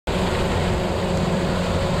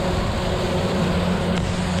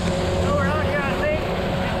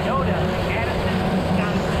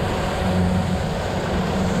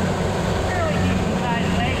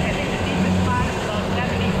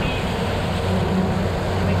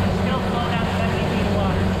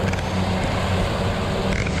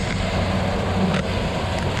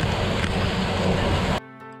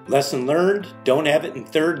Lesson learned, don't have it in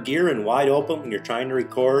third gear and wide open when you're trying to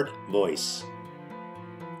record voice.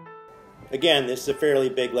 Again, this is a fairly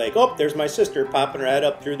big lake. Oh, there's my sister popping her head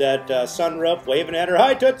up through that sunroof, waving at her.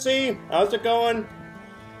 Hi, Tootsie! How's it going?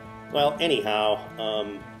 Well,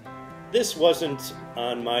 anyhow, this wasn't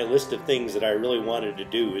on my list of things that I really wanted to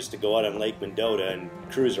do, is to go out on Lake Mendota and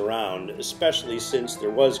cruise around, especially since there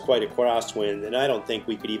was quite a crosswind, and I don't think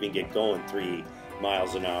we could even get going 3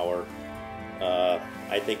 miles an hour.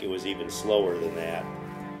 I think it was even slower than that.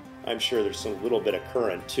 I'm sure there's a little bit of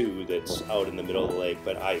current too that's out in the middle of the lake,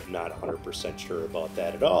 but I'm not 100% sure about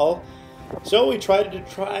that at all. So we tried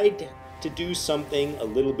to do something a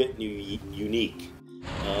little bit unique.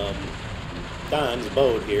 Don's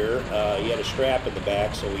boat here, he had a strap in the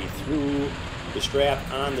back, so we threw the strap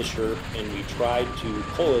on the Sherp and we tried to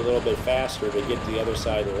pull a little bit faster to get to the other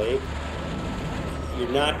side of the lake. You're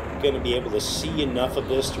not going to be able to see enough of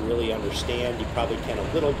this to really understand. You probably can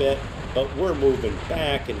a little bit, but we're moving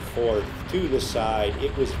back and forth to the side.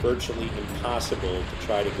 It was virtually impossible to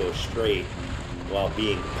try to go straight while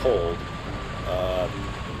being pulled.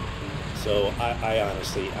 So I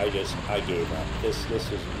honestly, I gave up. This was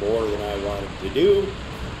more than I wanted to do,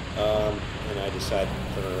 and I decided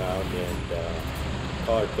to turn around and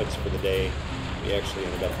call her quits for the day. We actually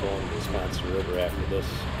ended up going to the Wisconsin River after this.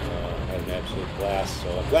 Had an absolute blast,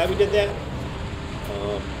 so I'm glad we did that.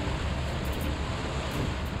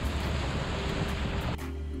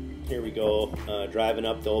 Here we go, driving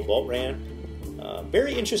up the old boat ramp.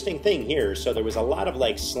 Very interesting thing here. So there was a lot of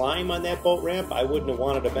like slime on that boat ramp. I wouldn't have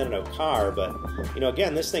wanted to have been in a car, but you know,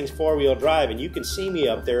 again, this thing's 4-wheel drive, and you can see me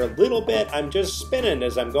up there a little bit. I'm just spinning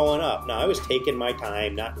as I'm going up. Now, I was taking my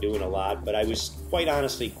time, not doing a lot, but I was quite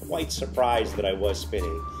honestly quite surprised that I was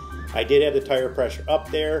spinning. I did have the tire pressure up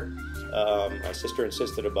there. My sister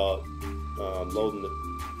insisted about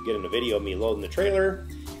getting a video of me loading the trailer.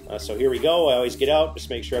 So here we go. I always get out, just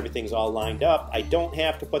make sure everything's all lined up. I don't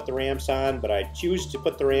have to put the ramps on, but I choose to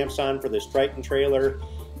put the ramps on for this Triton trailer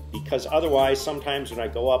because otherwise, sometimes when I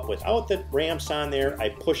go up without the ramps on there, I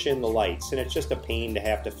push in the lights, and it's just a pain to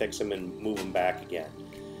have to fix them and move them back again.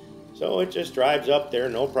 So it just drives up there,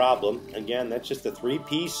 no problem. Again, that's just a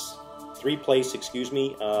three-place, Triton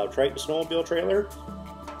snowmobile trailer.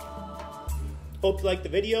 Hope you liked the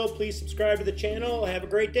video. Please subscribe to the channel. Have a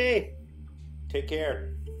great day. Take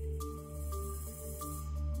care.